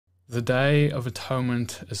The Day of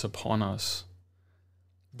Atonement is upon us.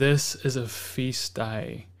 This is a feast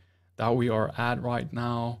day that we are at right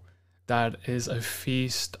now, that is a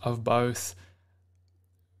feast of both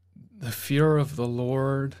the fear of the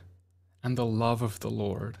Lord and the love of the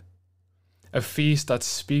Lord. A feast that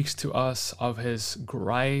speaks to us of His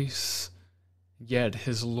grace, yet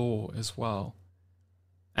His law as well.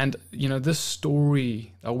 And, this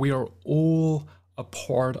story that we are all a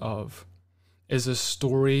part of is a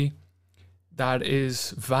story that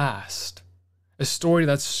is vast. A story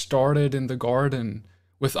that started in the garden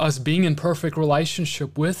with us being in perfect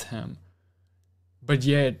relationship with Him. But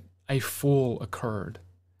yet a fall occurred,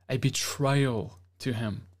 a betrayal to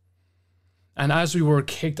Him. And as we were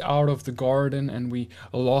kicked out of the garden and we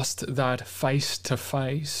lost that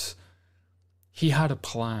face-to-face, He had a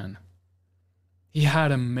plan. He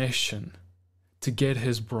had a mission to get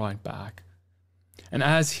His bride back. And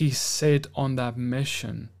as He set on that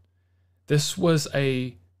mission, this was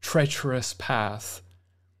a treacherous path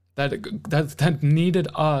that needed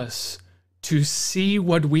us to see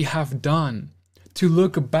what we have done, to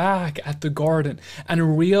look back at the garden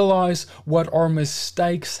and realize what our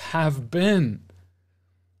mistakes have been,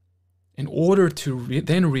 in order to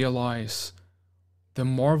then realize the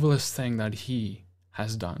marvelous thing that He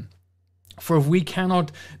has done. For if we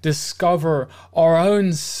cannot discover our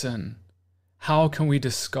own sin, how can we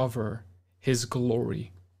discover His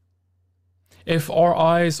glory? If our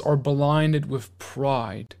eyes are blinded with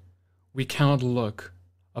pride, we cannot look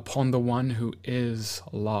upon the one who is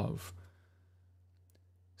love.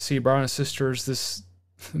 See, brothers and sisters,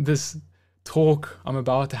 this talk I'm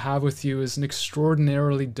about to have with you is an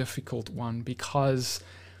extraordinarily difficult one, because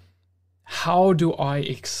how do I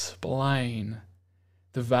explain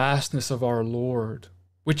the vastness of our Lord,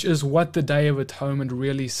 which is what the Day of Atonement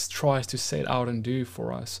really tries to set out and do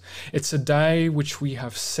for us? It's a day which we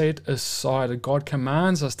have set aside, that God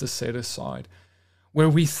commands us to set aside, where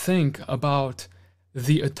we think about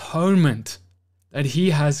the atonement that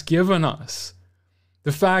He has given us,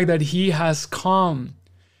 the fact that He has come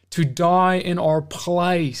to die in our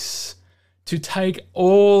place, to take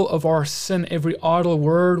all of our sin, every idle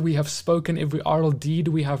word we have spoken, every idle deed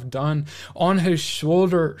we have done, on His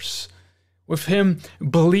shoulders, with Him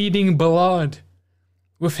bleeding blood,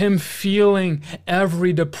 with Him feeling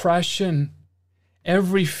every depression,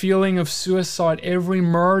 every feeling of suicide, every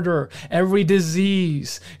murder, every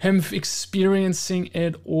disease, Him experiencing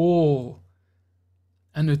it all,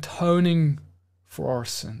 and atoning for our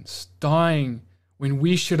sins, dying when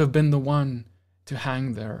we should have been the one to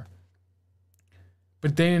hang there.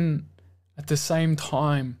 But then, at the same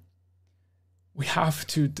time, we have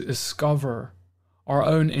to discover our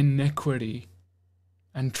own iniquity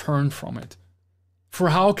and turn from it. For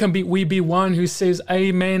how can we be one who says,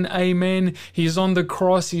 Amen, Amen, He's on the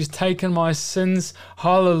cross, He's taken my sins,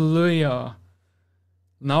 hallelujah.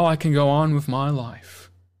 Now I can go on with my life.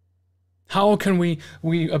 How can we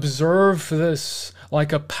observe this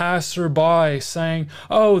like a passerby saying,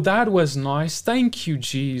 oh, that was nice, thank you,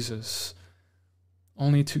 Jesus,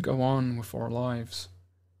 only to go on with our lives?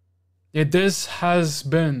 Yet this has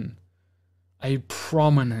been a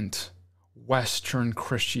prominent Western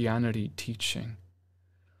Christianity teaching,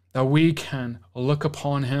 that we can look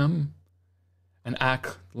upon Him and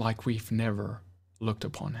act like we've never looked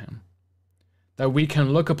upon Him. That we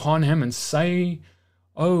can look upon Him and say,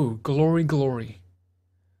 oh, glory, glory,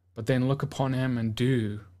 but then look upon Him and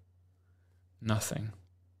do nothing.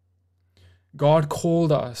 God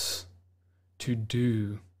called us to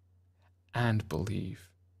do and believe.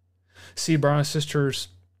 See, brothers and sisters,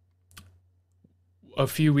 a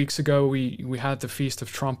few weeks ago we had the Feast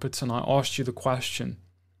of Trumpets, and I asked you the question,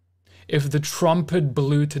 if the trumpet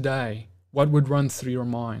blew today, what would run through your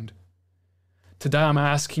mind? Today I'm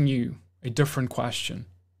asking you a different question.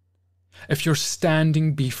 If you're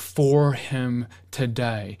standing before Him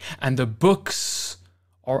today and the books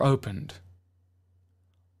are opened,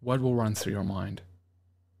 what will run through your mind?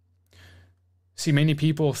 See, many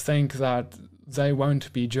people think that they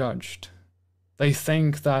won't be judged. They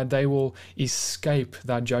think that they will escape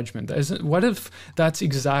that judgment. What if that's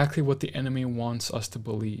exactly what the enemy wants us to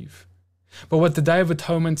believe? But what the Day of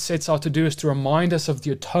Atonement sets out to do is to remind us of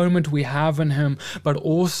the atonement we have in Him, but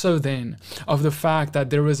also then of the fact that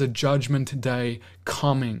there is a judgment day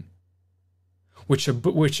coming, which a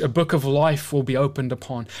book of life will be opened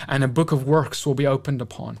upon, and a book of works will be opened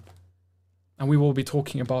upon. And we will be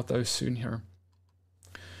talking about those soon here.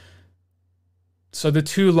 So the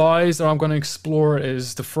two lies that I'm going to explore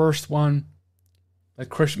is the first one,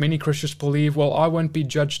 that many Christians believe, well, I won't be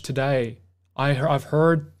judged today. I've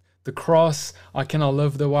heard The cross, I cannot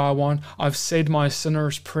live the way I want. I've said my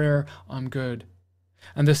sinner's prayer, I'm good.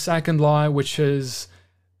 And the second lie, which is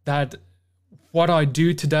that what I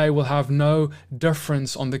do today will have no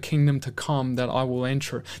difference on the kingdom to come that I will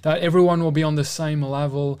enter. That everyone will be on the same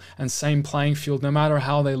level and same playing field, no matter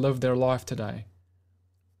how they live their life today.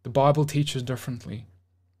 The Bible teaches differently.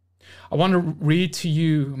 I want to read to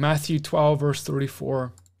you Matthew 12, verse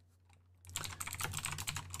 34.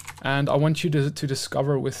 And I want you to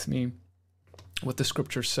discover with me what the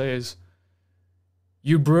scripture says.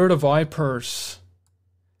 You brood of vipers,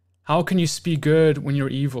 how can you speak good when you're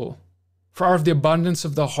evil? For out of the abundance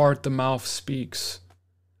of the heart, the mouth speaks.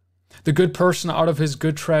 The good person out of his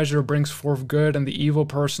good treasure brings forth good, and the evil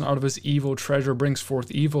person out of his evil treasure brings forth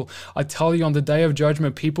evil. I tell you, on the day of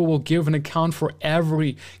judgment, people will give an account for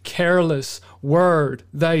every careless word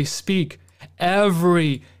they speak.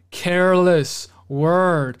 Every careless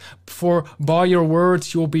word. For by your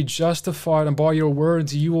words you will be justified, and by your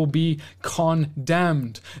words you will be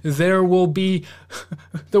condemned. There will be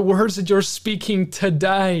the words that you're speaking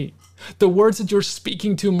today. The words that you're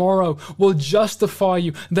speaking tomorrow will justify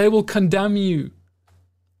you. They will condemn you.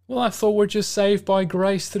 Well, I thought we're just saved by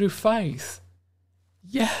grace through faith.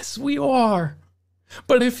 Yes, we are.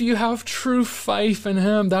 But if you have true faith in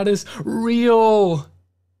Him, that is real.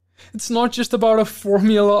 It's not just about a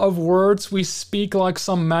formula of words we speak like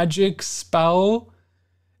some magic spell.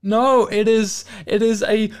 No, it is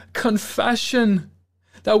a confession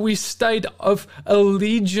that we state of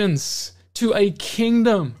allegiance to a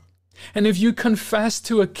kingdom. And if you confess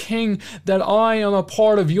to a king that I am a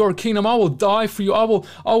part of your kingdom, I will die for you. I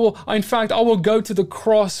will go to the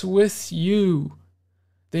cross with you.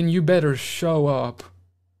 Then you better show up.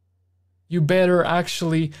 You better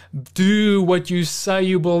actually do what you say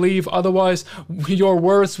you believe. Otherwise, your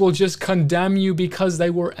words will just condemn you because they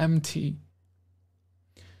were empty.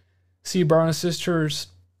 See, brothers and sisters,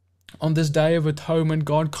 on this day of atonement,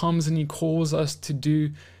 God comes and He calls us to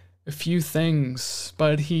do a few things,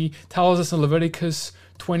 but He tells us in Leviticus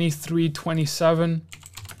 23:27,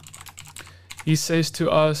 He says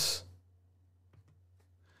to us,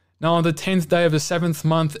 now on the 10th day of the 7th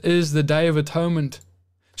month is the day of atonement.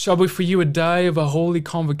 Shall be for you a day of a holy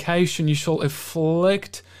convocation. You shall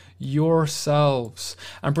afflict yourselves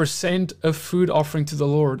and present a food offering to the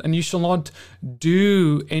Lord. And you shall not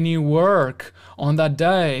do any work on that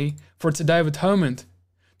day, for it's a day of atonement,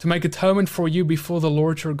 to make atonement for you before the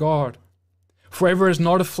Lord your God. For whoever is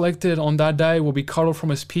not afflicted on that day will be cut off from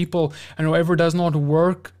his people, and whoever does not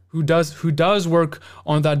work, who does work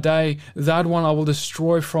on that day, that one I will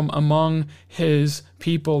destroy from among his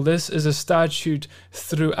people. This is a statute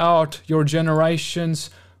throughout your generations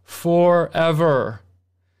forever.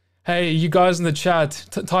 Hey, you guys in the chat,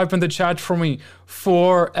 type in the chat for me,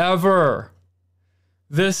 forever.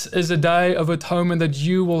 This is a day of atonement that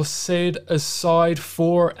you will set aside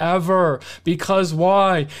forever. Because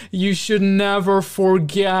why? You should never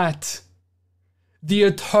forget the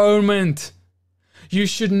atonement. You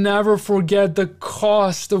should never forget the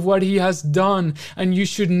cost of what He has done. And you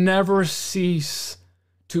should never cease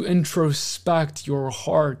to introspect your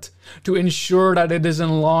heart, to ensure that it is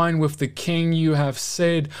in line with the King you have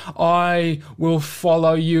said, I will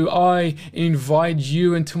follow you. I invite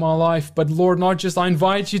you into my life. But Lord, not just I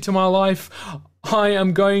invite you to my life, I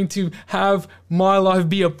am going to have my life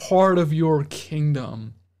be a part of your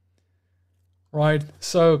kingdom. Right?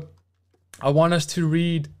 So I want us to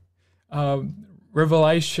read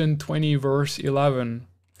Revelation 20 verse 11.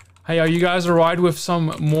 Hey, are you guys all right with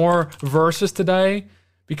some more verses today?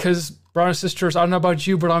 Because, brothers and sisters, I don't know about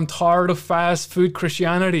you, but I'm tired of fast food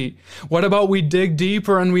Christianity. What about we dig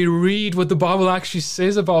deeper and we read what the Bible actually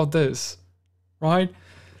says about this, right?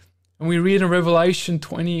 And we read in Revelation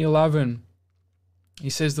 20:11, He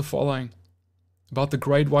says the following about the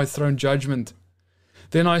great white throne judgment.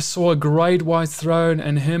 Then I saw a great white throne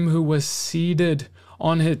and Him who was seated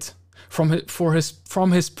on it. From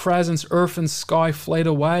his presence, earth and sky fled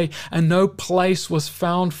away, and no place was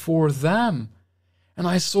found for them. And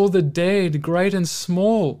I saw the dead, great and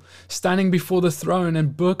small, standing before the throne,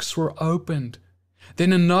 and books were opened.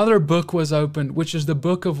 Then another book was opened, which is the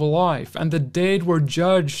book of life, and the dead were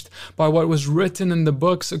judged by what was written in the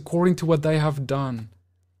books according to what they have done.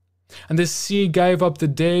 And the sea gave up the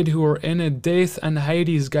dead who were in it. Death and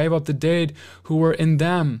Hades gave up the dead who were in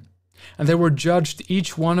them. And they were judged,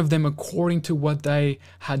 each one of them according to what they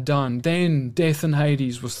had done. Then death and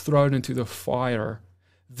Hades was thrown into the fire.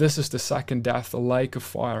 This is the second death, the lake of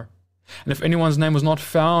fire. And if anyone's name was not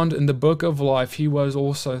found in the book of life, he was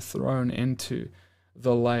also thrown into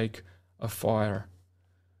the lake of fire.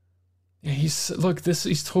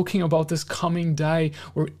 He's talking about this coming day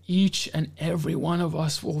where each and every one of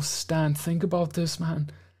us will stand. Think about this,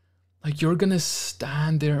 man. Like, you're gonna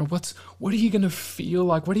stand there, and what are you gonna feel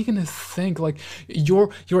like? What are you gonna think? Like,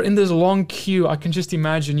 you're in this long queue. I can just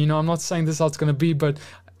imagine, I'm not saying this is how it's gonna be, but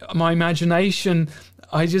my imagination,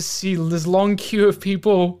 I just see this long queue of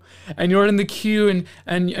people, and you're in the queue,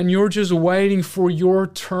 and you're just waiting for your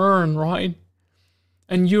turn, right?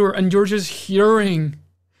 And you're just hearing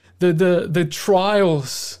the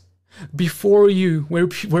trials before you,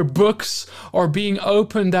 where books are being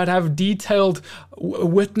opened that have detailed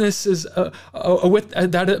witnesses,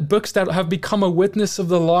 books that have become a witness of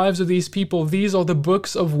the lives of these people. These are the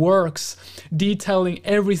books of works, detailing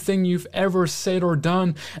everything you've ever said or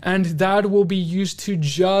done, and that will be used to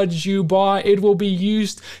judge you by. It will be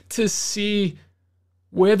used to see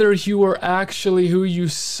whether you were actually who you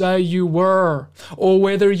say you were, or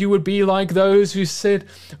whether you would be like those who said,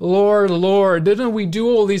 Lord, Lord, didn't we do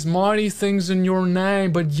all these mighty things in your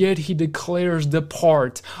name? But yet he declares,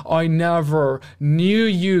 depart, I never knew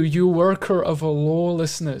you, you worker of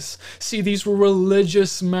lawlessness. See, these were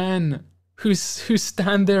religious men who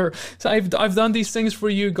stand there. So I've done these things for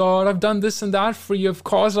you, God. I've done this and that for you. I've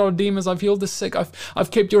caused out demons. I've healed the sick.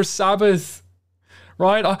 I've kept your Sabbath.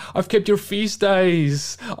 Right? I've kept your feast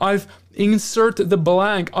days. I've inserted the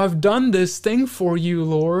blank. I've done this thing for you,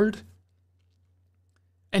 Lord.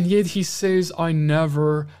 And yet he says, I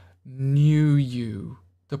never knew you.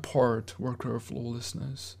 Depart, worker of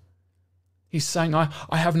lawlessness. He's saying, I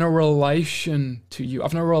have no relation to you. I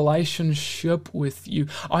have no relationship with you.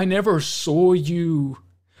 I never saw you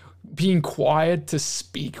being quiet to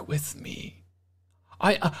speak with me.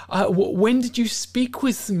 When did you speak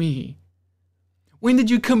with me? When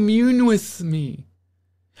did you commune with me?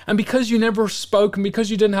 And because you never spoke, and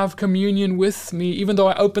because you didn't have communion with me, even though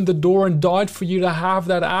I opened the door and died for you to have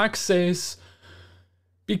that access,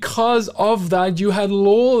 because of that, you had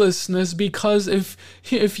lawlessness, because if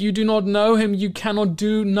you do not know him, you cannot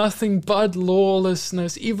do nothing but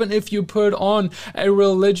lawlessness. Even if you put on a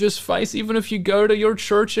religious face, even if you go to your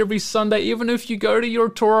church every Sunday, even if you go to your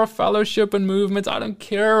Torah fellowship and movements, I don't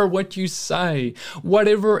care what you say.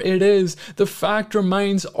 Whatever it is, the fact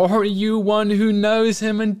remains, are you one who knows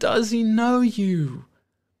him, and does he know you?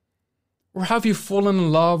 Or have you fallen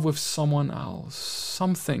in love with someone else,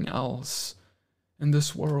 something else in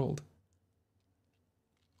this world?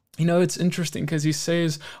 It's interesting because he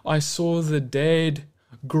says, I saw the dead,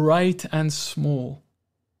 great and small.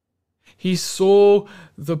 He saw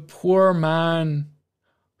the poor man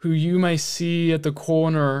who you may see at the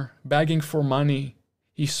corner begging for money.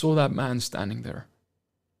 He saw that man standing there.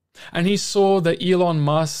 And he saw the Elon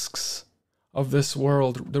Musks of this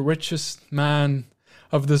world, the richest man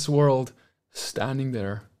of this world, standing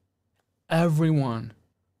there. Everyone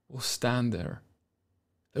will stand there.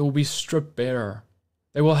 They will be stripped bare.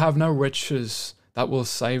 They will have no riches that will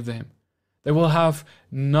save them. They will have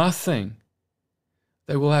nothing.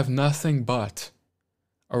 They will have nothing but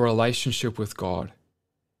a relationship with God,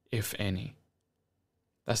 if any.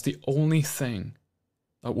 That's the only thing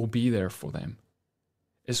that will be there for them,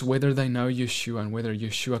 is whether they know Yeshua, and whether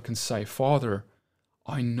Yeshua can say, Father,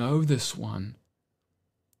 I know this one.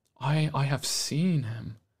 I have seen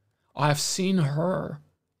him. I have seen her.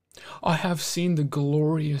 I have seen the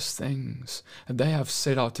glorious things that they have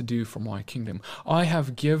set out to do for my kingdom. I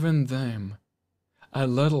have given them a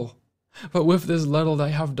little, but with this little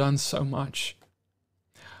they have done so much.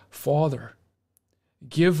 Father,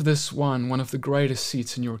 give this one of the greatest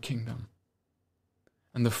seats in your kingdom,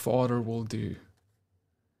 and the Father will do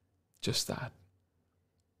just that.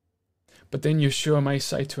 But then Yeshua may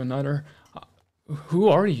say to another, who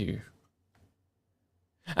are you?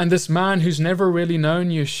 And this man who's never really known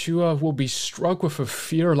Yeshua will be struck with a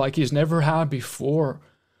fear like he's never had before.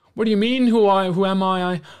 What do you mean, who am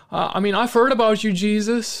I? I've heard about you,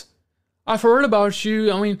 Jesus. I've heard about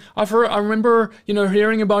you. I remember,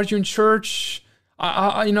 hearing about you in church.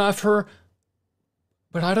 I've heard,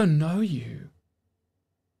 but I don't know you.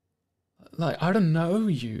 I don't know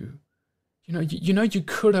you. You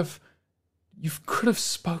could have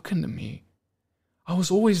spoken to me. I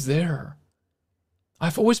was always there.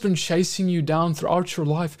 I've always been chasing you down throughout your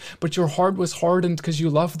life, but your heart was hardened because you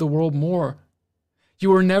loved the world more. You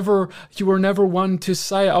were never one to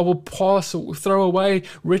say, I will throw away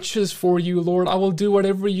riches for you, Lord. I will do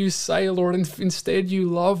whatever you say, Lord. And instead, you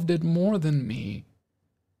loved it more than me.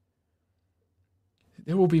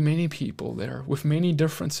 There will be many people there with many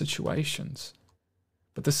different situations,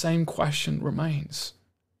 but the same question remains.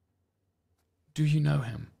 Do you know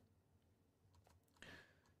him?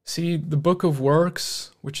 See, the book of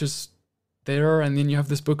works, which is there, and then you have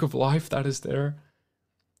this book of life that is there.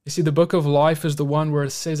 You see, the book of life is the one where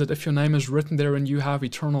it says that if your name is written there and you have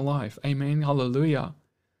eternal life. Amen. Hallelujah.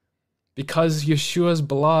 Because Yeshua's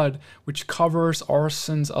blood, which covers our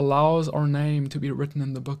sins, allows our name to be written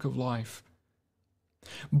in the book of life.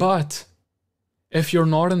 But if you're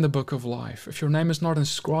not in the book of life, if your name is not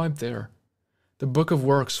inscribed there, the book of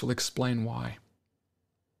works will explain why.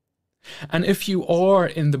 And if you are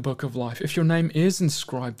in the book of life, if your name is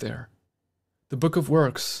inscribed there, the book of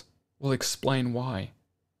works will explain why.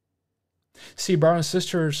 See, brothers and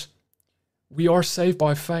sisters, we are saved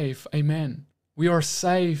by faith. Amen. We are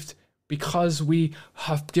saved because we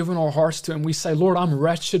have given our hearts to Him. We say, Lord, I'm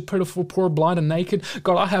wretched, pitiful, poor, blind, and naked.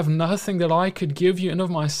 God, I have nothing that I could give you in of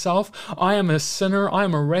myself. I am a sinner. I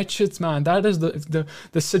am a wretched man. That is the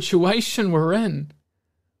situation we're in.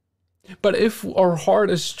 But if our heart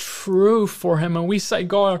is true for Him and we say,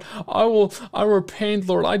 God, I repent,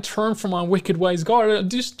 Lord, I turn from my wicked ways. God,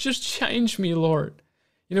 just change me, Lord.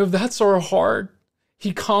 You know, if that's our heart,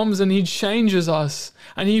 He comes and He changes us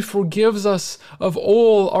and He forgives us of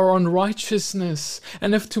all our unrighteousness.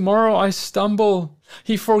 And if tomorrow I stumble,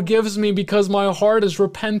 He forgives me because my heart is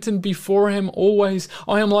repentant before Him always.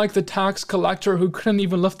 I am like the tax collector who couldn't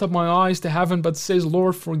even lift up my eyes to heaven but says,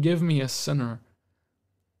 Lord, forgive me, a sinner.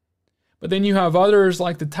 But then you have others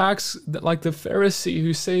like the Pharisee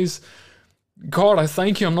who says, God, I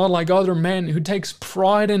thank you, I'm not like other men, who takes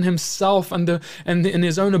pride in himself and in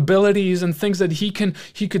his own abilities and thinks that he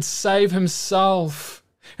could save himself,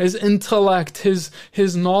 his intellect,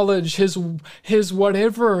 his knowledge, his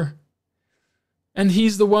whatever. And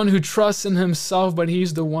he's the one who trusts in himself, but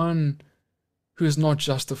he's the one who is not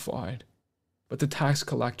justified. But the tax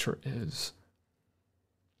collector is.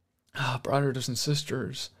 Brothers and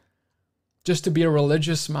sisters, just to be a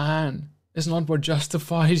religious man is not what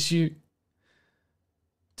justifies you.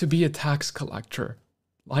 To be a tax collector,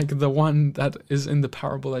 like the one that is in the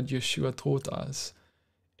parable that Yeshua taught us,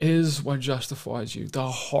 is what justifies you. The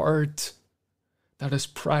heart that is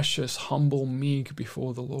precious, humble, meek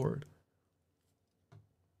before the Lord.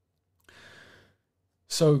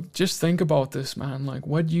 So just think about this, man. Like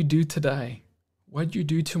what you do today, what you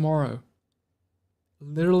do tomorrow.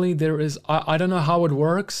 Literally there is, I don't know how it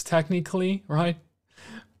works technically, right?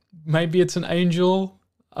 Maybe it's an angel.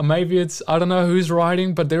 Maybe it's, I don't know who's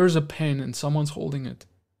writing, but there's a pen and someone's holding it.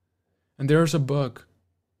 And there's a book.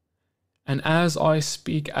 And as I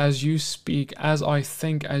speak, as you speak, as I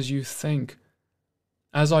think, as you think,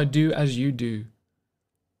 as I do, as you do,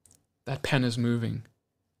 that pen is moving.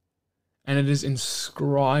 And it is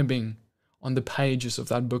inscribing on the pages of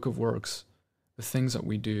that book of works the things that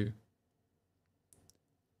we do.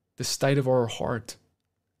 The state of our heart.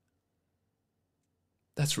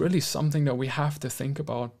 That's really something that we have to think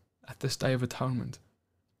about at this Day of Atonement.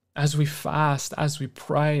 As we fast, as we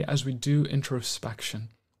pray, as we do introspection.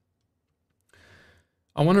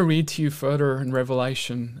 I want to read to you further in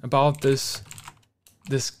Revelation about this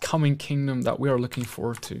coming kingdom that we are looking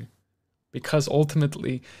forward to. Because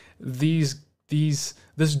ultimately, this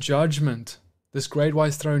judgment, this great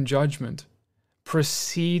white throne judgment,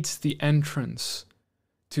 precedes the entrance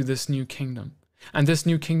to this new kingdom. And this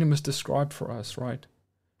new kingdom is described for us, right?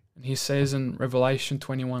 And he says in Revelation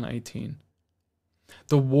 21:18,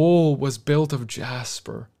 the wall was built of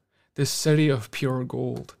jasper, the city of pure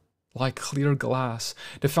gold, like clear glass.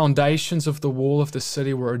 The foundations of the wall of the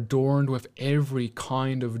city were adorned with every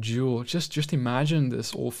kind of jewel. Just imagine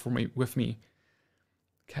this all with me.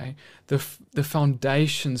 Okay, the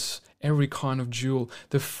foundations, every kind of jewel.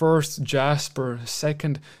 The first jasper,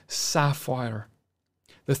 second sapphire,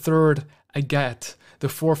 the third agate, the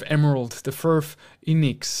fourth emerald, the fourth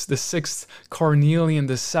onyx, the sixth carnelian,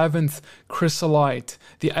 the seventh chrysolite,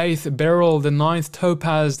 the eighth beryl, the ninth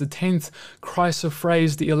topaz, the 10th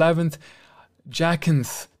chrysoprase, the 11th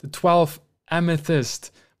jacinth, the 12th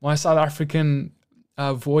amethyst. My South African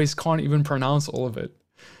voice can't even pronounce all of it.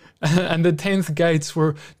 And the 10th gates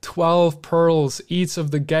were 12 pearls, each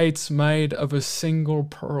of the gates made of a single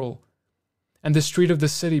pearl. And the street of the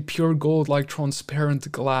city pure gold like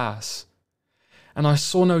transparent glass. And I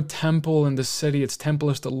saw no temple in the city. Its temple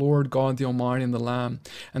is the Lord God, the Almighty, and the Lamb.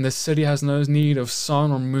 And the city has no need of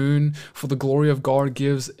sun or moon, for the glory of God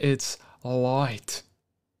gives its light.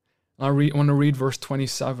 And I want to read verse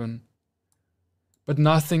 27. But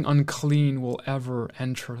nothing unclean will ever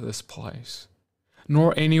enter this place,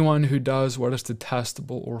 nor anyone who does what is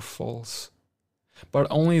detestable or false, but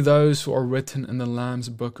only those who are written in the Lamb's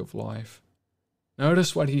book of life.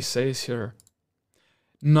 Notice what he says here.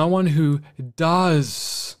 No one who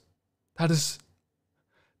does, that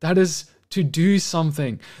is to do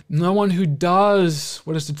something. No one who does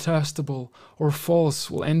what is detestable or false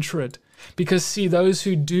will enter it. Because see, those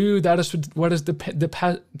who do that is what is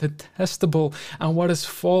detestable and what is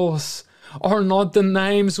false are not the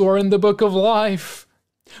names who are in the book of life,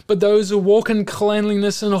 but those who walk in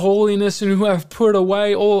cleanliness and holiness and who have put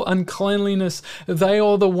away all uncleanliness, they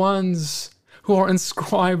are the ones who are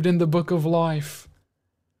inscribed in the book of life.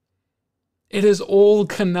 It is all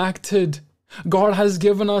connected. God has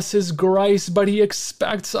given us His grace, but He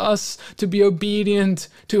expects us to be obedient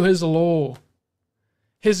to His law.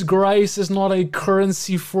 His grace is not a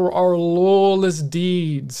currency for our lawless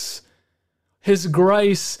deeds. His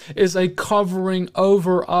grace is a covering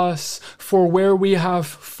over us for where we have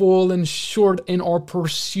fallen short in our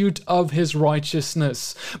pursuit of His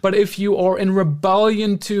righteousness. But if you are in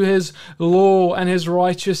rebellion to His law and His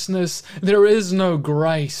righteousness, there is no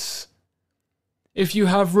grace. If you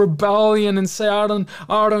have rebellion and say, I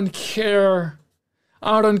don't care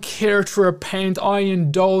to repent, I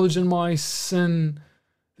indulge in my sin,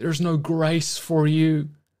 there's no grace for you.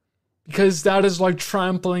 Because that is like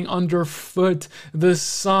trampling underfoot the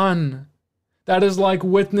Son. That is like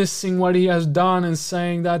witnessing what He has done and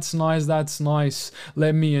saying, that's nice.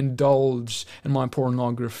 Let me indulge in my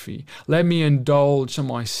pornography. Let me indulge in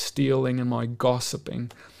my stealing and my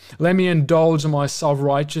gossiping. Let me indulge in my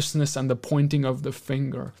self-righteousness and the pointing of the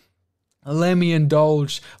finger. Let me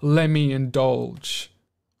indulge.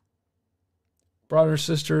 Brothers,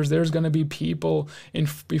 sisters, there's going to be people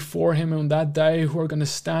before Him on that day who are going to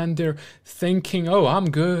stand there thinking, oh,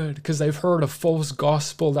 I'm good, because they've heard a false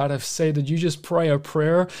gospel that have said that you just pray a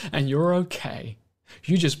prayer and you're okay.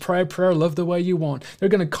 You just pray a prayer, live the way you want. They're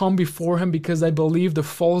going to come before Him because they believe the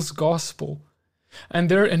false gospel. And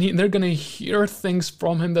they're going to hear things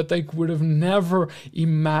from Him that they would have never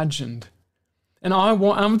imagined. And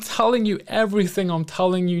I'm telling you everything I'm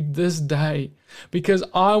telling you this day because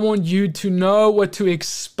I want you to know what to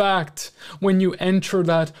expect when you enter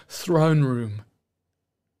that throne room.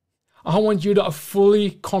 I want you to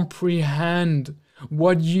fully comprehend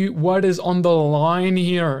what is on the line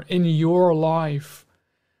here in your life.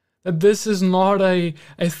 That this is not a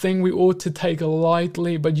thing we ought to take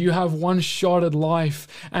lightly, but you have one shot at life.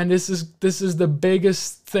 And this is the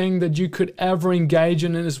biggest thing that you could ever engage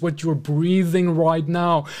in, and is what you're breathing right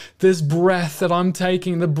now. This breath that I'm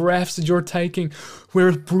taking, the breaths that you're taking,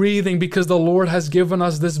 we're breathing because the Lord has given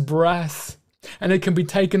us this breath. And it can be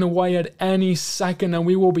taken away at any second, and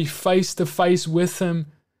we will be face to face with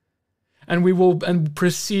Him. And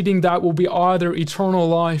preceding that will be either eternal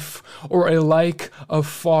life or a lake of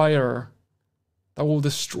fire that will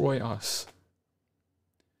destroy us.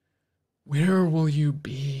 Where will you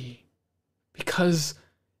be? Because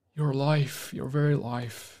your life, your very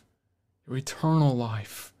life, your eternal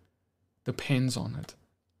life depends on it.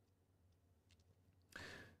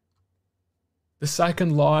 The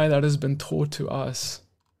second lie that has been taught to us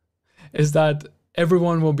is that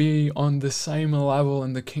everyone will be on the same level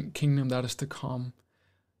in the kingdom that is to come.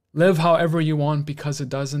 Live however you want because it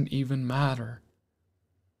doesn't even matter.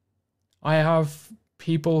 I have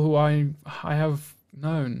people who I have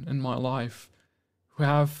known in my life who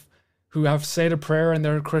have said a prayer and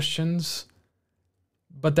they're Christians,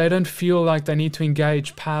 but they don't feel like they need to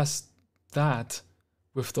engage past that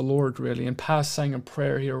with the Lord really, and past saying a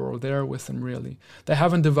prayer here or there with Him really. They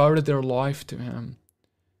haven't devoted their life to Him.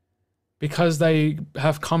 Because they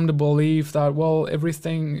have come to believe that, well,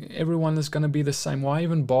 everyone is going to be the same. Why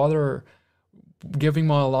even bother giving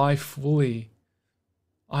my life fully?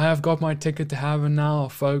 I have got my ticket to heaven now,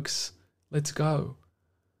 folks. Let's go.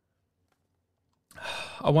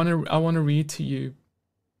 I want to read to you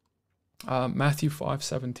Matthew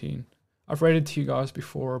 5:17. I've read it to you guys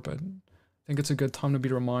before, but I think it's a good time to be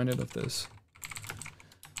reminded of this.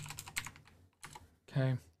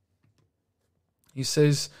 Okay. He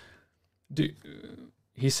says,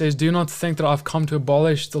 do not think that I've come to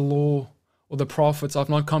abolish the law or the prophets. I've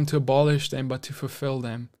not come to abolish them, but to fulfill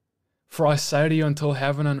them. For I say to you, until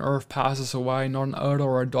heaven and earth passes away, not an iota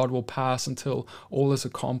or a dot will pass until all is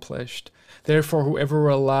accomplished. Therefore, whoever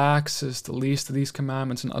relaxes the least of these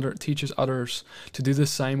commandments and teaches others to do the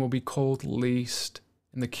same will be called least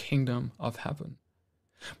in the kingdom of heaven.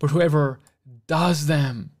 But whoever does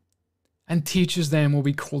them and teaches them will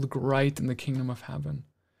be called great in the kingdom of heaven.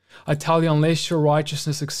 I tell you, unless your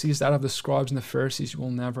righteousness exceeds that of the scribes and the Pharisees, you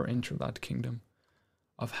will never enter that kingdom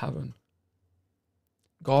of heaven.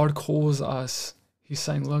 God calls us. He's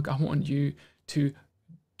saying, look, I want you to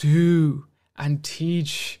do and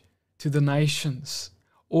teach to the nations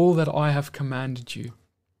all that I have commanded you.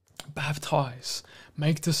 Baptize,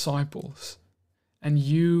 make disciples, and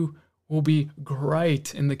you will be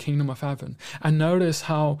great in the kingdom of heaven. And notice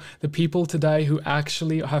how the people today who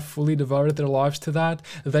actually have fully devoted their lives to that,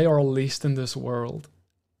 they are least in this world.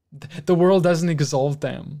 The world doesn't exalt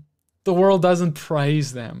them. The world doesn't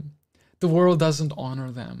praise them. The world doesn't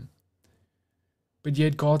honor them. But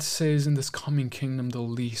yet God says in this coming kingdom, the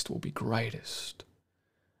least will be greatest.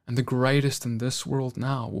 And the greatest in this world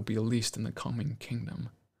now will be least in the coming kingdom.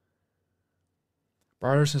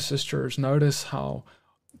 Brothers and sisters, notice how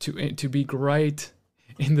to be great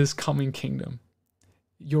in this coming kingdom,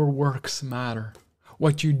 your works matter.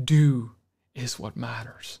 What you do is what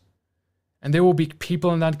matters. And there will be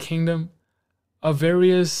people in that kingdom of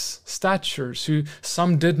various statures who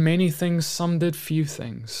some did many things, some did few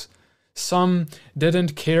things. Some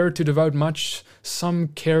didn't care to devote much, some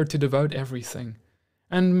cared to devote everything.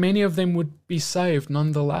 And many of them would be saved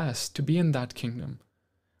nonetheless to be in that kingdom.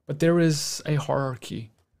 But there is a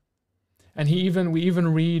hierarchy. And we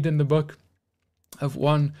even read in the book of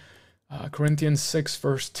 1 Corinthians 6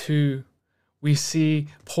 verse 2, we see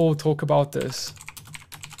Paul talk about this.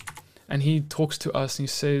 And he talks to us and he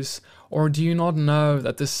says, or do you not know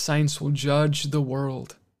that the saints will judge the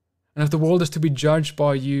world? And if the world is to be judged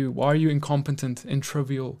by you, why are you incompetent in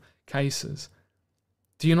trivial cases?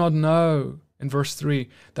 Do you not know, in verse 3,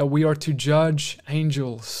 that we are to judge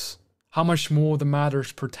angels? How much more the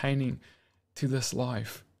matters pertaining to this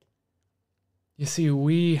life? You see,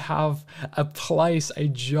 we have a place, a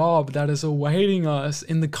job that is awaiting us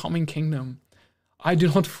in the coming kingdom. I do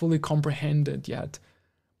not fully comprehend it yet,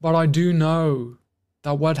 but I do know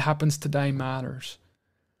that what happens today matters.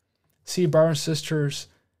 See, brothers and sisters,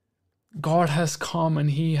 God has come and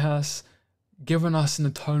He has given us an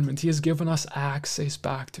atonement. He has given us access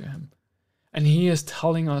back to Him. And He is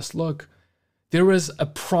telling us, look, there is a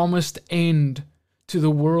promised end to the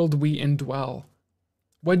world we indwell.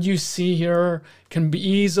 What you see here can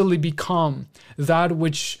easily become that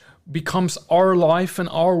which becomes our life and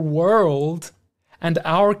our world and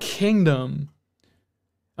our kingdom.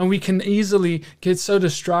 And we can easily get so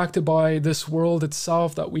distracted by this world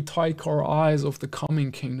itself that we take our eyes off the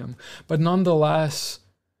coming kingdom. But nonetheless,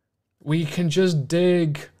 we can just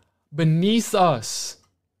dig beneath us.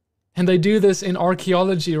 And they do this in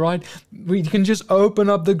archaeology, right? We can just open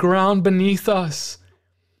up the ground beneath us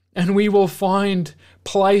and we will find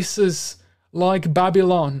places like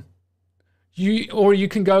Babylon. Or you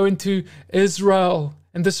can go into Israel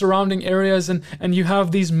and the surrounding areas and you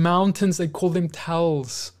have these mountains, they call them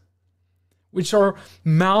tells, which are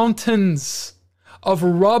mountains of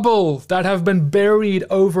rubble that have been buried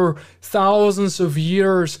over thousands of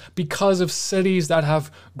years because of cities that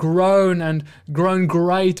have grown and grown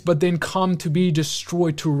great, but then come to be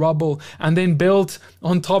destroyed to rubble, and then built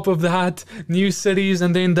on top of that new cities,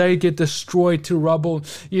 and then they get destroyed to rubble.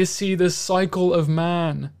 You see, this cycle of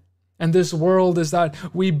man and this world is that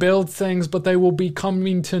we build things, but they will be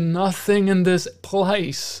coming to nothing in this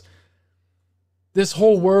place. This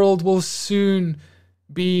whole world will soon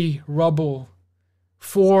be rubble.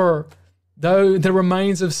 For though the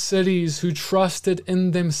remains of cities who trusted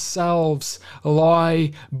in themselves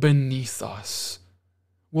lie beneath us,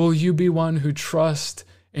 will you be one who trusts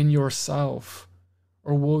in yourself,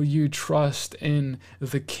 or will you trust in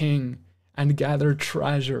the King and gather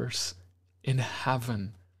treasures in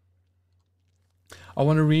heaven? I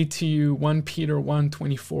want to read to you 1 Peter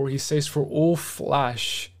 1:24. He says, for all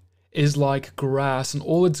flesh is like grass, and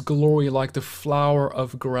all its glory like the flower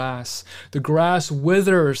of grass. The grass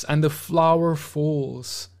withers and the flower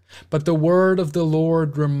falls, but the word of the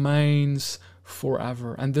Lord remains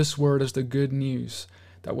forever. And this word is the good news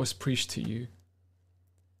that was preached to you.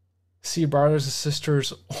 See, brothers and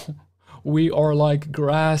sisters, we are like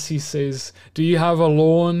grass, he says. Do you have a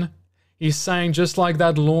lawn? He's saying, just like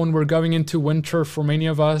that lawn, we're going into winter for many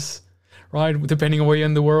of us, right? Depending on where you're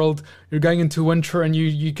in the world, you're going into winter and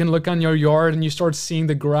you can look on your yard and you start seeing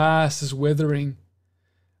the grass is withering.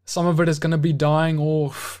 Some of it is going to be dying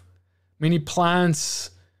off. Many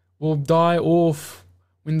plants will die off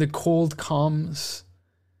when the cold comes.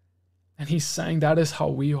 And he's saying that is how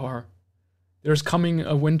we are. There's coming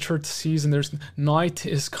a winter season. Night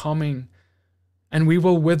is coming and we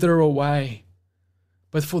will wither away.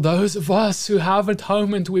 But for those of us who have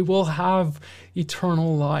atonement, we will have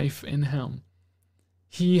eternal life in Him.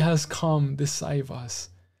 He has come to save us.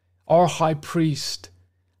 Our high priest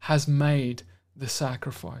has made the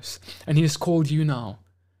sacrifice. And He has called you now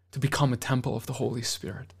to become a temple of the Holy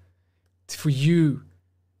Spirit. For you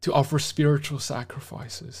to offer spiritual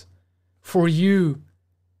sacrifices. For you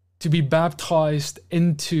to be baptized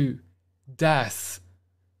into death.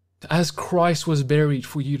 As Christ was buried,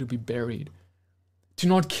 for you to be buried. Do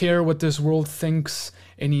not care what this world thinks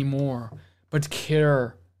anymore, but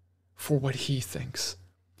care for what he thinks.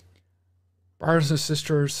 Brothers and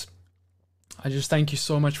sisters, I just thank you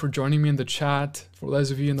so much for joining me in the chat, for those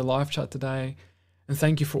of you in the live chat today, and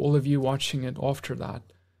thank you for all of you watching it after that.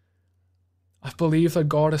 I believe that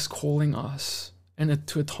God is calling us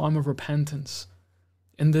to a time of repentance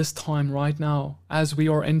in this time right now, as we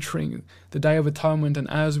are entering the Day of Atonement and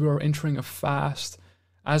as we are entering a fast,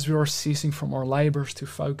 as we are ceasing from our labors to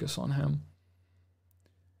focus on him.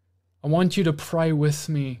 I want you to pray with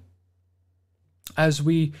me as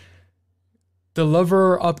we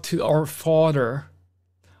deliver up to our Father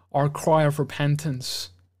our cry of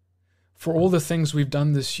repentance for all the things we've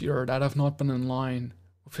done this year that have not been in line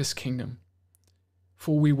with his kingdom.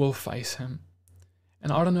 For we will face him.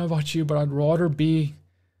 And I don't know about you, but I'd rather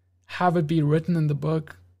have it be written in the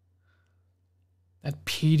book that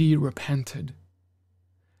Petey repented,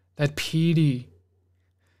 that Petey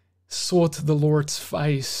sought the Lord's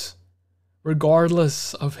face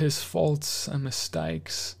regardless of his faults and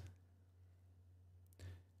mistakes.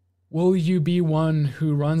 Will you be one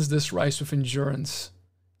who runs this race with endurance?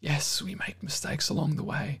 Yes, we make mistakes along the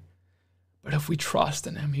way, but if we trust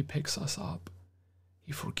in him, he picks us up.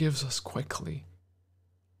 He forgives us quickly.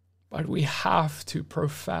 But we have to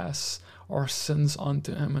profess our sins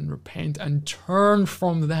unto him and repent and turn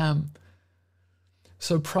from them.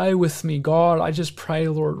 So pray with me. God, I just pray,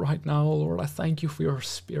 Lord, right now, Lord, I thank you for your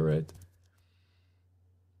Spirit.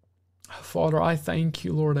 Father, I thank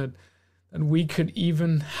you, Lord, that we could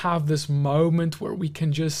even have this moment where we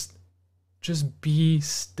can just be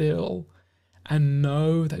still and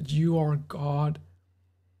know that you are God.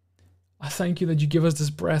 I thank you that you give us this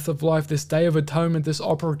breath of life, this Day of Atonement, this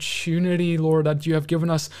opportunity, Lord, that you have given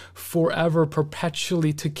us forever,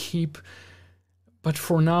 perpetually to keep. But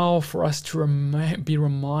for now, for us to be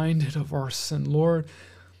reminded of our sin, Lord.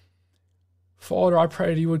 Father, I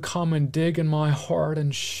pray that you would come and dig in my heart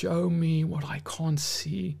and show me what I can't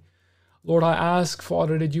see. Lord, I ask,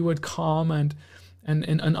 Father, that you would come and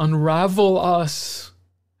unravel us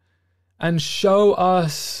and show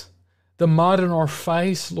us the mud in our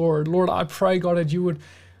face, Lord. Lord, I pray, God, that you would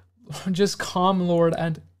just come, Lord,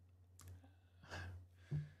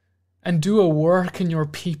 and do a work in your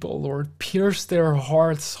people, Lord. Pierce their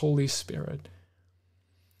hearts, Holy Spirit.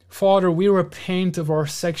 Father, we repent of our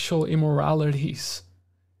sexual immoralities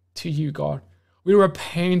to you, God. We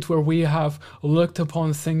repent where we have looked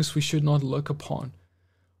upon things we should not look upon.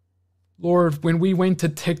 Lord, when we went to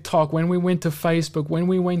TikTok, when we went to Facebook, when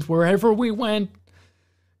we went wherever we went,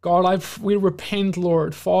 God, we repent,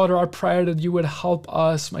 Lord. Father, I pray that you would help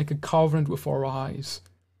us make a covenant with our eyes.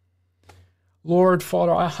 Lord,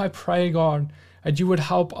 Father, I pray, God, that you would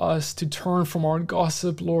help us to turn from our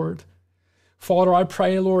gossip, Lord. Father, I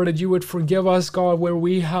pray, Lord, that you would forgive us, God, where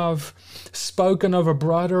we have spoken of a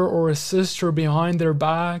brother or a sister behind their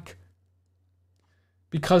back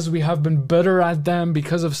because we have been bitter at them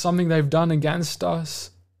because of something they've done against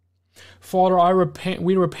us. Father,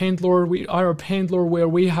 we repent, Lord, I repent, Lord, where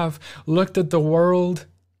we have looked at the world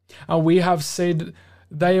and we have said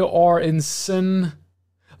they are in sin.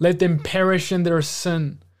 Let them perish in their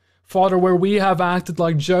sin. Father, where we have acted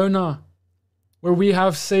like Jonah, where we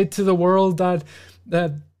have said to the world that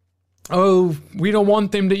oh, we don't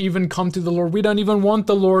want them to even come to the Lord. We don't even want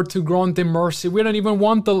the Lord to grant them mercy. We don't even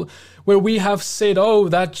want where we have said, oh,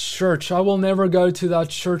 that church, I will never go to that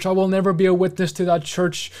church. I will never be a witness to that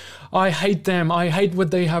church. I hate them. I hate what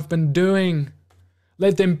they have been doing.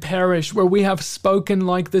 Let them perish. Where we have spoken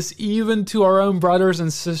like this even to our own brothers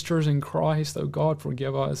and sisters in Christ. Oh God,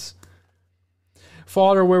 forgive us.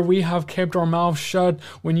 Father, where we have kept our mouths shut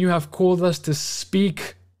when you have called us to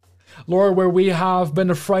speak. Lord, where we have been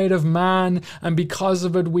afraid of man and because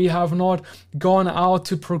of it we have not gone out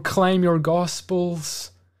to proclaim your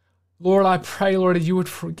gospels. Lord, I pray, Lord, that you would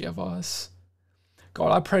forgive us.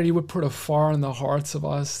 God, I pray that you would put a fire in the hearts of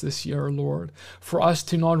us this year, Lord, for us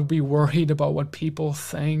to not be worried about what people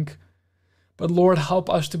think. But Lord, help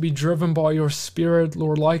us to be driven by your Spirit,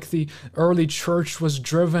 Lord, like the early church was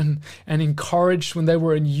driven and encouraged when they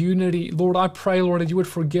were in unity. Lord, I pray, Lord, that you would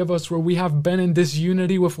forgive us where we have been in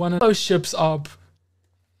disunity with one another. Fellowships up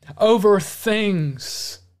over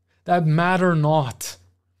things that matter not.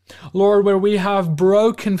 Lord, where we have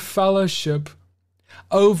broken fellowship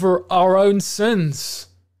over our own sins.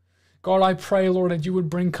 God, I pray, Lord, that you would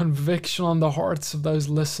bring conviction on the hearts of those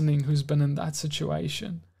listening who's been in that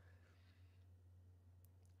situation.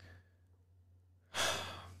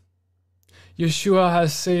 Yeshua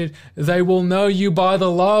has said, they will know you by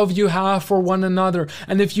the love you have for one another.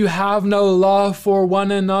 And if you have no love for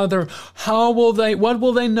one another, what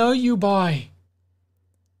will they know you by?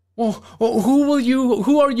 Well,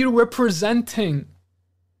 who are you representing?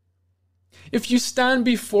 If you stand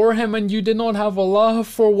before him and you did not have a love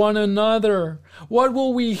for one another, what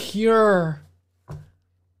will we hear?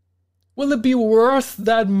 Will it be worth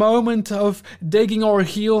that moment of digging our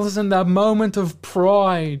heels and that moment of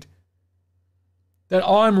pride? That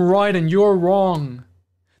I'm right and you're wrong.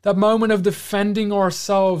 That moment of defending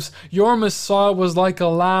ourselves. Your Messiah was like a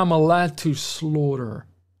lamb led to slaughter.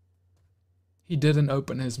 He didn't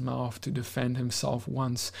open his mouth to defend himself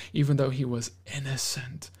once, even though he was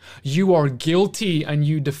innocent. You are guilty and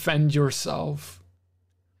you defend yourself.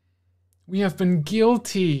 We have been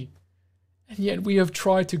guilty, and yet we have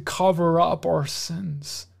tried to cover up our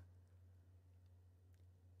sins.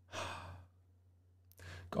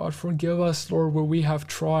 God, forgive us, Lord, where we have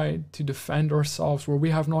tried to defend ourselves, where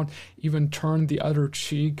we have not even turned the other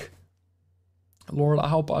cheek. Lord,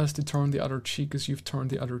 help us to turn the other cheek as you've turned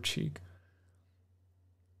the other cheek.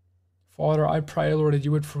 Father, I pray, Lord, that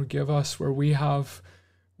you would forgive us where we have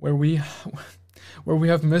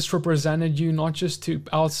misrepresented you, not just to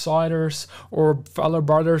outsiders or fellow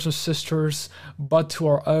brothers or sisters, but to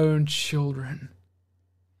our own children.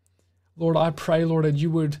 Lord, I pray, Lord, that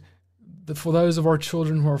you would, that for those of our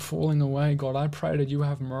children who are falling away, God, I pray that you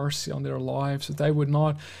have mercy on their lives, that they would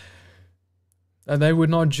not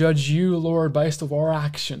judge you, Lord, based on our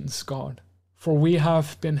actions, God, for we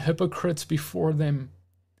have been hypocrites before them.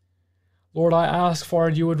 Lord, I ask,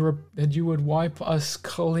 Father, that you would wipe us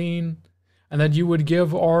clean, and that you would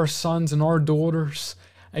give our sons and our daughters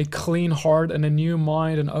a clean heart and a new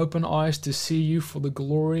mind and open eyes to see you for the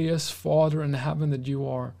glorious Father in heaven that you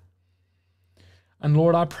are. And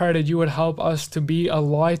Lord, I pray that you would help us to be a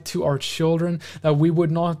light to our children, that we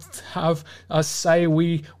would not have us say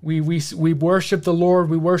we worship the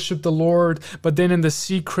Lord, but then in the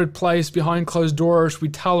secret place behind closed doors, we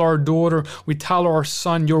tell our daughter, we tell our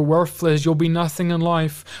son, you're worthless, you'll be nothing in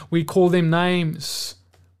life. We call them names.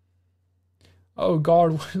 Oh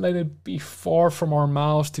God, let it be far from our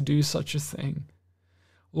mouths to do such a thing.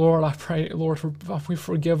 Lord, I pray, Lord,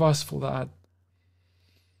 forgive us for that.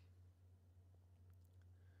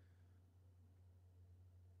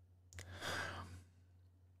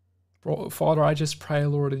 Father, I just pray,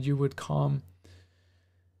 Lord, that you would come,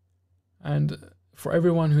 and for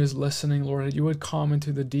everyone who is listening, Lord, that you would come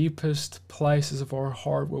into the deepest places of our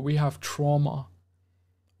heart where we have trauma,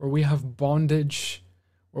 where we have bondage,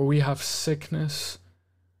 where we have sickness.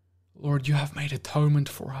 Lord, you have made atonement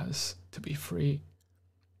for us to be free.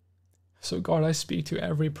 So God, I speak to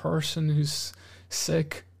every person who's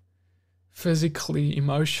sick, physically,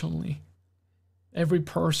 emotionally, every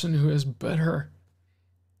person who is bitter,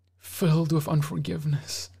 filled with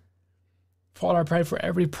unforgiveness. Father, I pray for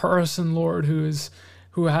every person, Lord, who's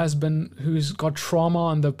got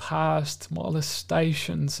trauma in the past,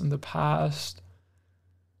 molestations in the past,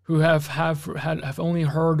 who have only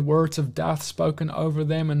heard words of death spoken over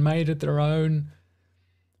them and made it their own.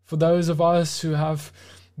 For those of us who have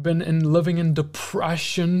been living in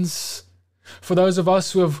depressions, for those of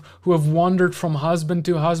us who have wandered from husband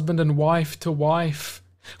to husband and wife to wife,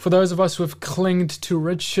 for those of us who have clung to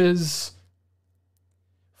riches,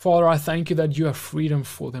 Father, I thank you that you have freedom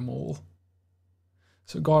for them all.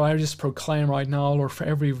 So God, I just proclaim right now, Lord, for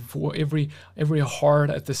every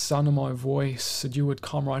heart at the sound of my voice, that you would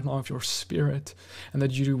come right now with your Spirit, and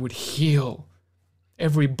that you would heal.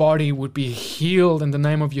 Every body would be healed in the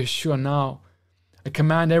name of Yeshua now. I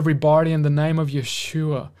command every body in the name of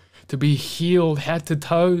Yeshua to be healed head to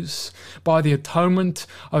toes by the atonement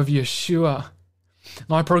of Yeshua.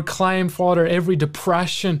 And I proclaim, Father, every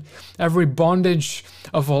depression, every bondage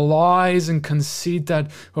of lies and conceit that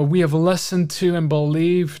we have listened to and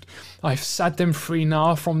believed, I've set them free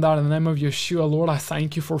now from that in the name of Yeshua. Lord, I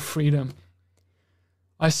thank you for freedom.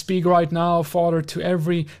 I speak right now, Father, to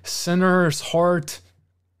every sinner's heart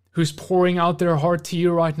who's pouring out their heart to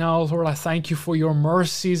you right now. Lord, I thank you for your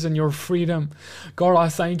mercies and your freedom. God, I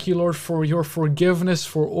thank you, Lord, for your forgiveness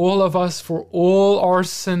for all of us, for all our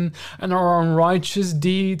sin and our unrighteous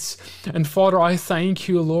deeds. And Father, I thank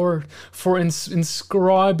you, Lord, for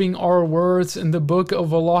inscribing our words in the book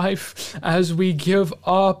of life as we give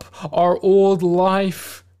up our old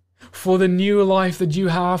life for the new life that you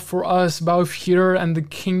have for us, both here and the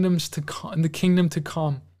kingdom to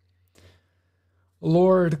come.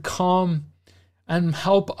 Lord, come and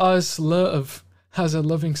help us live as a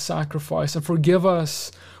living sacrifice, and forgive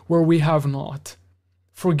us where we have not.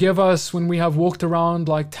 Forgive us when we have walked around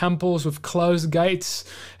like temples with closed gates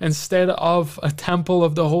instead of a temple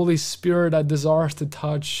of the Holy Spirit that desires to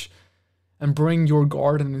touch and bring your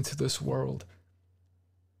garden into this world.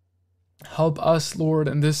 Help us, Lord,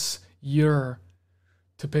 in this year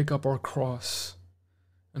to pick up our cross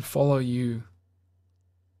and follow you.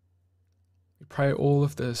 We pray all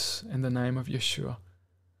of this in the name of Yeshua.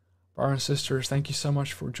 Brothers and sisters, thank you so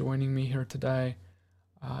much for joining me here today.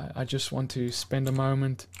 I just want to spend a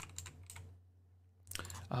moment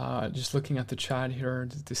just looking at the chat here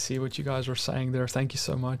to see what you guys are saying there. Thank you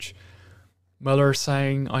so much. Miller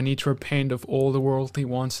saying, I need to repent of all the worldly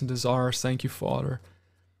wants and desires. Thank you, Father.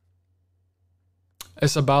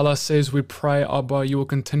 Isabella says, we pray, Abba, you will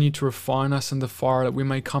continue to refine us in the fire that we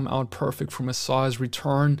may come out perfect for Messiah's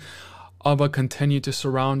return. Abba, continue to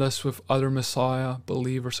surround us with other Messiah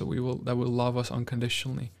believers that will love us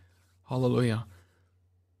unconditionally. Hallelujah.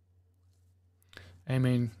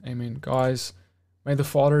 Amen. Amen. Guys, may the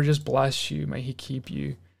Father just bless you. May he keep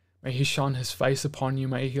you. May he shine his face upon you.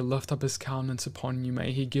 May he lift up his countenance upon you.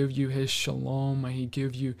 May he give you his shalom. May he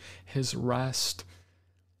give you his rest.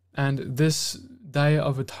 And this Day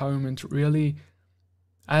of Atonement, really,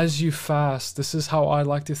 as you fast, this is how I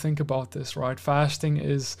like to think about this, right? Fasting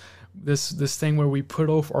is this thing where we put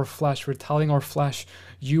off our flesh. We're telling our flesh,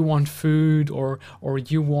 you want food, or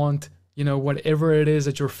you want, you know, whatever it is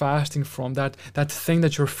that you're fasting from, that thing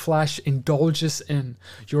that your flesh indulges in.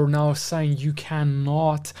 You're now saying you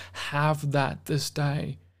cannot have that this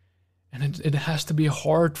day. And it has to be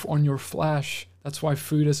hard on your flesh. That's why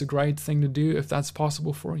food is a great thing to do if that's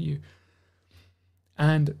possible for you.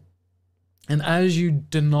 And as you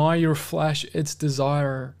deny your flesh its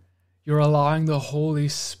desire, you're allowing the Holy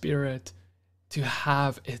Spirit to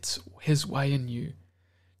have his way in you.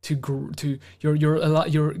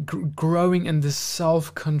 You're growing in this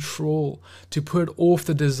self-control to put off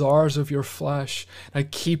the desires of your flesh that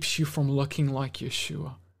keeps you from looking like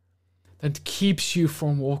Yeshua, that keeps you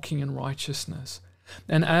from walking in righteousness.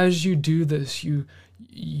 And as you do this,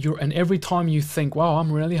 and every time you think, wow,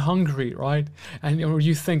 I'm really hungry, right? And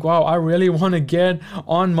you think, wow, I really want to get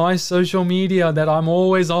on my social media that I'm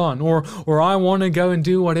always on, or I want to go and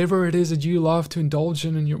do whatever it is that you love to indulge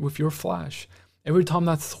in with your flesh. Every time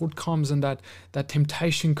that thought comes and that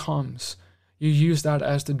temptation comes, you use that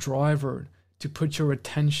as the driver to put your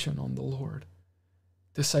attention on the Lord.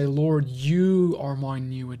 To say, Lord, you are my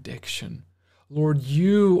new addiction. Lord,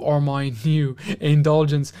 you are my new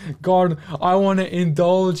indulgence. God, I want to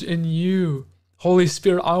indulge in you. Holy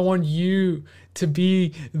Spirit, I want you to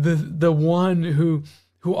be the one who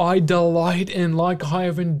I delight in, like I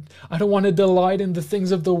don't want to delight in the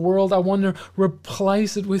things of the world. I want to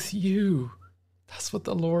replace it with you. That's what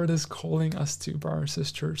the Lord is calling us to, brothers and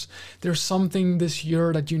sisters. There's something this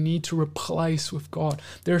year that you need to replace with God.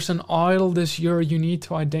 There's an idol this year you need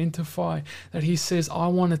to identify that he says, I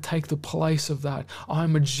want to take the place of that.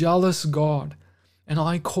 I'm a jealous God, and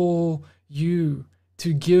I call you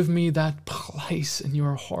to give me that place in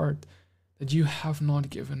your heart that you have not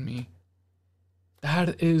given me.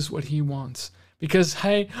 That is what he wants. Because,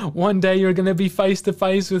 hey, one day you're going to be face to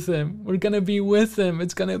face with him. We're going to be with him.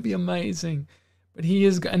 It's going to be amazing. But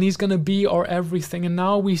he's going to be our everything. And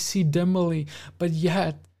now we see dimly, but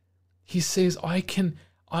yet he says,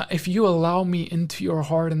 if you allow me into your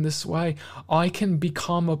heart in this way, I can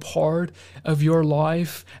become a part of your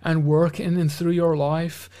life and work in and through your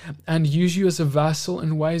life and use you as a vessel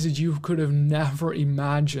in ways that you could have never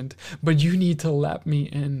imagined. But you need to let me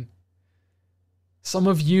in. Some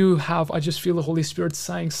of you I just feel the Holy Spirit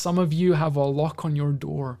saying, some of you have a lock on your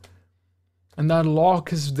door. And that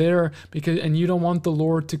lock is there and you don't want the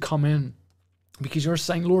Lord to come in. Because you're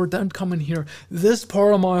saying, Lord, don't come in here. This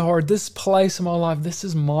part of my heart, this place in my life, this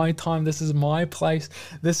is my time, this is my place,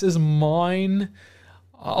 this is mine.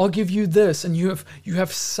 I'll give you this. And you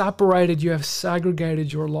have separated, you have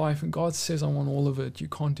segregated your life. And God says, I want all of it. You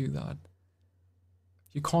can't do that.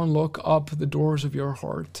 You can't lock up the doors of your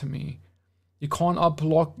heart to me. You can't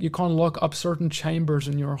lock up certain chambers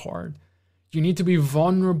in your heart. You need to be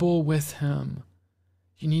vulnerable with him.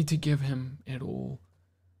 You need to give him it all.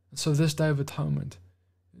 And so this Day of Atonement,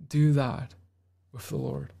 do that with the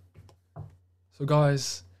Lord. So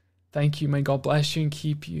guys, thank you. May God bless you and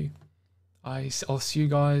keep you. I'll see you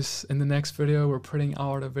guys in the next video. We're putting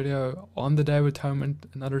out a video on the Day of Atonement,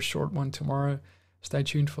 another short one tomorrow. Stay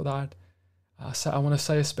tuned for that. So I want to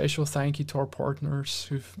say a special thank you to our partners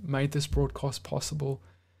who've made this broadcast possible.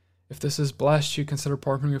 If this has blessed you, consider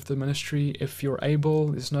partnering with the ministry. If you're able,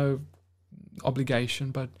 there's no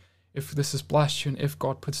obligation, but if this has blessed you and if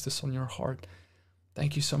God puts this on your heart,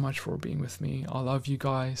 thank you so much for being with me. I love you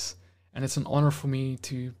guys, and it's an honor for me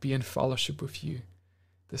to be in fellowship with you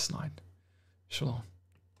this night. Shalom.